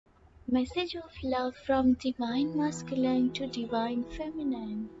Message of love from divine masculine to divine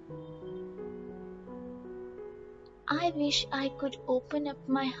feminine. I wish I could open up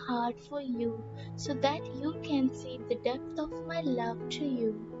my heart for you so that you can see the depth of my love to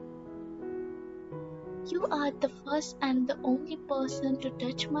you. You are the first and the only person to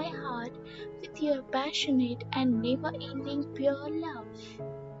touch my heart with your passionate and never ending pure love.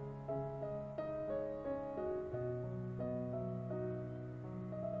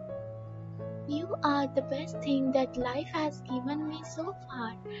 You are the best thing that life has given me so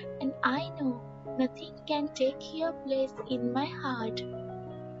far, and I know nothing can take your place in my heart.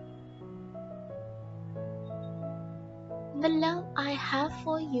 The love I have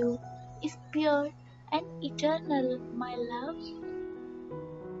for you is pure and eternal, my love.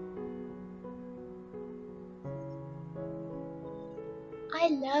 I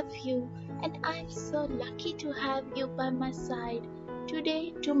love you, and I'm so lucky to have you by my side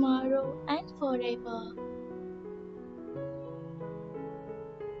today, tomorrow, and forever.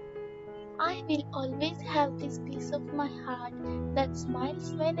 I will always have this piece of my heart that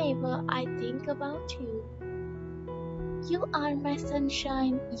smiles whenever I think about you. You are my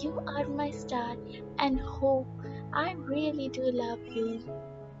sunshine, you are my star, and hope. I really do love you.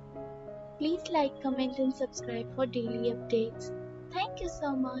 Please like, comment, and subscribe for daily updates. Thank you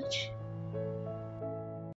so much.